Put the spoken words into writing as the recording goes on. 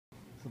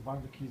So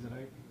barbecues are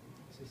out.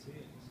 See, see.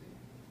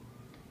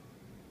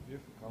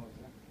 Beautiful colours,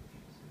 yeah.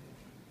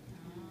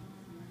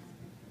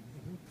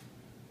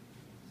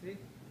 See?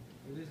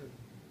 The lizard.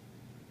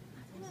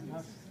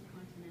 Yes.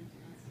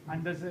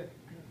 And does it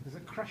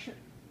crush it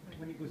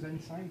when it goes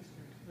inside?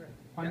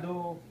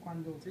 Cuando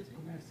Sí, sí.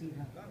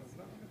 comercia. Claro,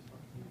 claro.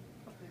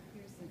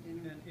 Here's the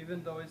dinner. And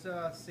even though it's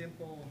a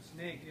simple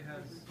snake, it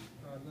has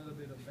a little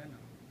bit of venom.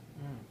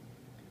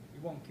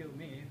 It won't kill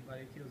me, but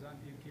it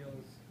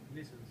kills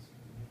lizards.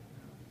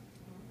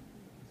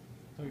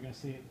 So you're going to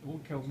say it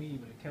won't kill me,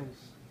 but it kills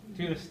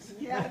tourists.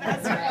 Yeah,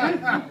 that's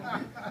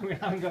right. We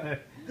haven't got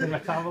the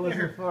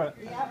metabolism for it.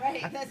 Yeah,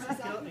 right. That's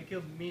exactly. It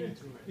kills mean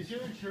tourists. Is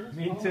your insurance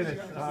Mean policy tourists.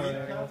 got the All same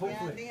right, coverage? Yeah,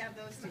 hopefully. they have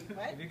those too.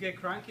 What? If you get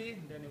cranky,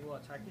 then it will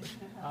attack you.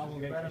 I will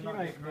You get better you not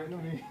right, get but no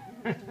cranky. me.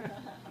 You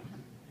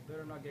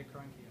better not get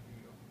cranky,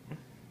 amigo.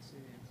 See,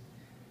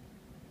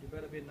 you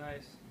better be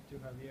nice to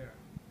Javier.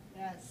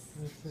 Yes.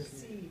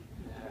 See.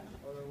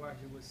 Otherwise,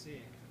 you will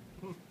see.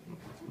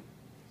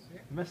 See?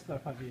 Mr.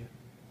 Javier.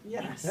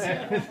 Yes.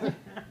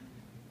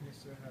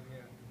 Mr.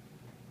 Javier.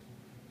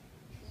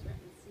 See?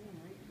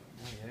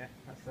 Oh yeah,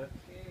 that's it.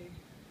 Okay.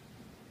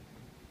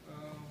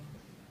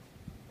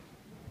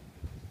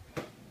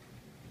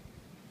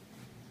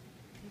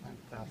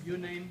 Fantastic. Your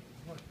name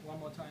one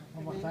more time.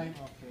 One more time?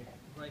 Okay.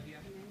 Right here.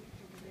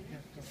 Okay.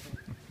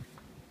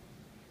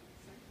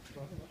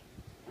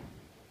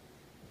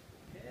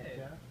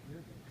 Yeah,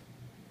 good.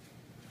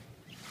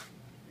 You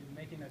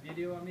making a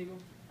video, amigo?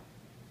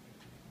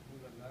 Ooh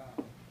la la.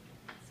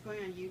 It's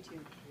going on YouTube.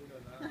 Ooh la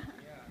la.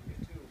 Yeah, you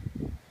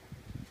too.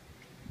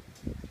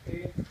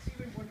 See,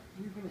 we're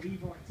going to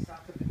leave on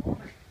Saturday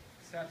morning.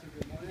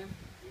 Saturday morning.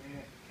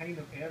 Yeah, kind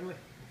of early.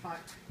 In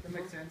fact, That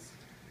makes sense.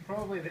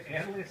 probably the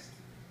earliest.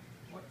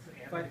 What's the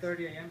earliest?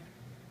 5:30 a.m.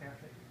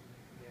 Perfect.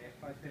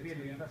 Yeah, 5:30 maybe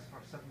leave a.m. us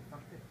for 7:30.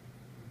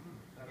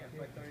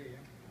 Yeah, 5:30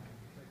 a.m.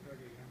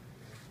 5:30 a.m.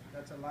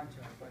 That's a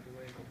lancha, by the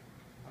way.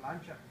 A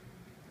lancha.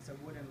 It's a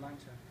wooden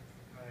lancha.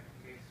 Right,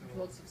 okay, so.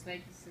 Lots of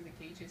snakes in the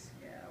cages.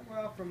 Yeah,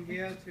 well, from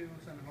here to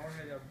San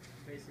Jorge, they're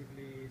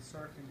basically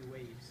surfing the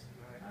waves.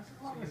 Right. As So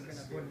long as you're it's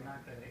gonna be going in able-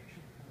 that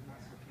direction, then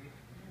that's okay.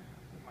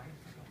 Don't mind,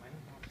 don't mind.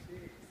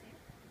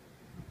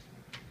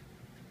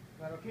 Is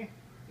that okay?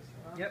 Just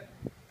for that?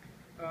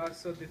 Yep.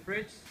 So the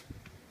fridge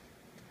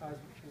has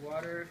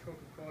water,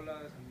 Coca-Cola,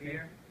 and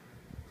beer.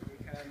 You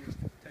can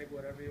take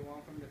whatever you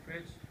want from the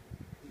fridge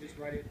and just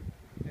write it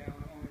down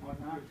on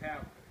your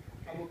tab.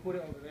 I will put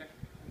it over there.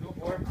 No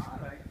Or- problem. All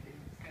right.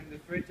 And the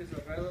fridge is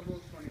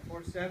available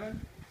 24/7.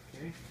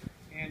 Okay.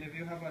 And if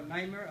you have a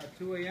nightmare at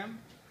 2 a.m.,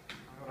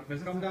 I'll you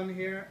can come down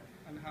here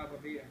and have a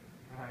beer.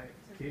 Right.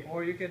 Okay.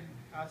 Or you can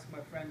ask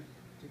my friend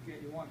to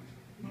get you one.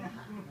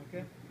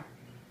 Okay?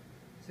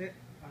 That's it.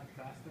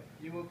 Fantastic.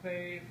 You will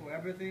pay for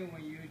everything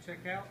when you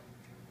check out.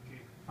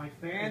 Okay.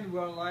 5:30. And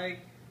we're like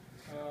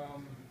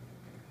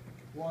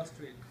Wall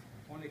Street,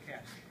 only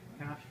cash.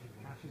 Cash.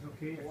 Cash is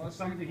okay. If Wall there's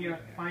somebody Street. here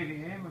at 5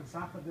 a.m. on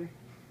Saturday.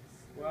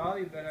 Well,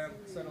 you better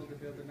settle the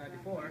bill the night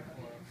before.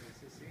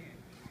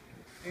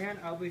 And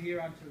I'll be here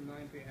until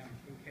 9 p.m.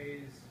 in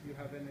case you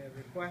have any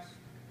requests.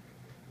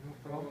 No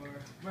problem. Or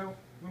Well,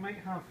 we might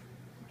have.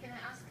 Can I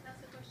ask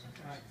another question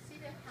first? Right. See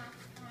the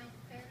half-time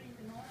ferry in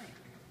the morning.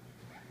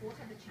 What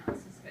are the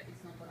chances that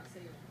it's not gonna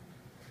sail?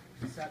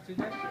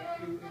 Saturday,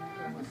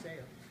 it will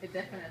sail. It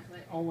definitely.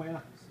 All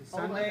weather. So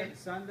Oh,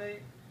 Sunday,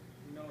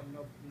 no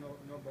boats.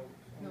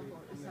 No, Only,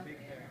 but only Sunday, big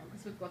ferry.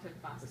 because we've got a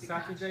But vast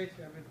Saturday,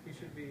 it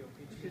should be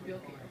okay. It should be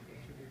okay, fine. okay.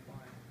 It should be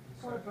fine.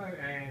 What about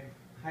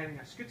hiring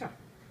a scooter?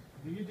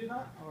 Do you do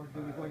that, or do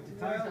we go into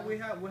Well, town? we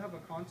have a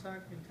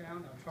contact in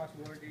town, a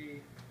trustworthy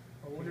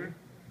owner,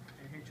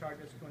 and he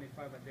charges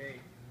 25 a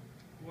day.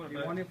 What Do you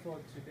about- want it for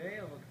today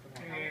or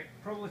tomorrow?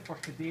 Probably for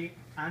today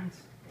and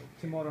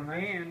tomorrow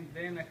night. And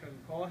then I can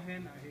call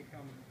him and he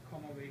can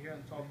come over here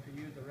and talk to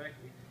you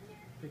directly.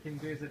 We can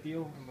do as a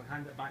deal and we'll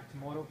hand it back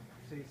tomorrow,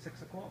 say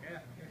 6 o'clock. Yeah,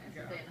 It's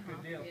yeah, a day and a good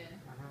half, deal.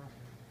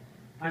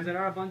 yeah. And there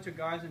are a bunch of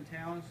guys in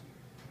towns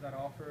that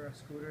offer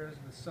scooters,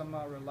 but some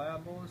are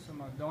reliable,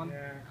 some are don't.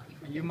 Yeah.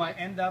 And you might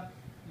end up,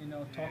 talking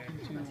I'm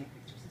to gonna take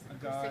pictures. a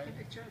Let's guy. take a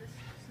picture of this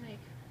snake.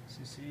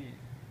 to see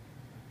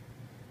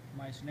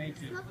my snake.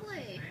 It's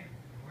lovely.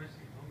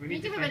 We You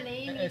need to have a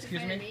name. You need to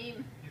Excuse find a me?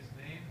 name.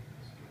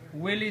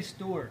 Willie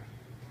Stewart,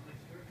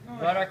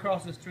 right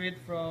across the street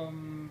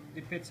from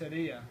the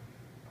pizzeria.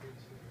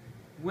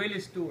 Willie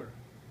Stewart.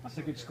 That's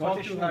a good Talk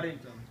Scottish to name.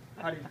 Harrington.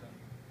 Harrington.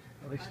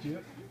 Willie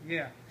Stewart.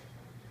 Yeah.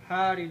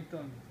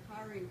 Harrington.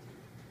 Harrington.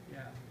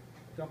 Yeah.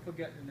 Don't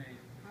forget the name.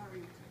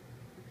 Harrington.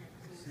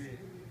 Okay. So See.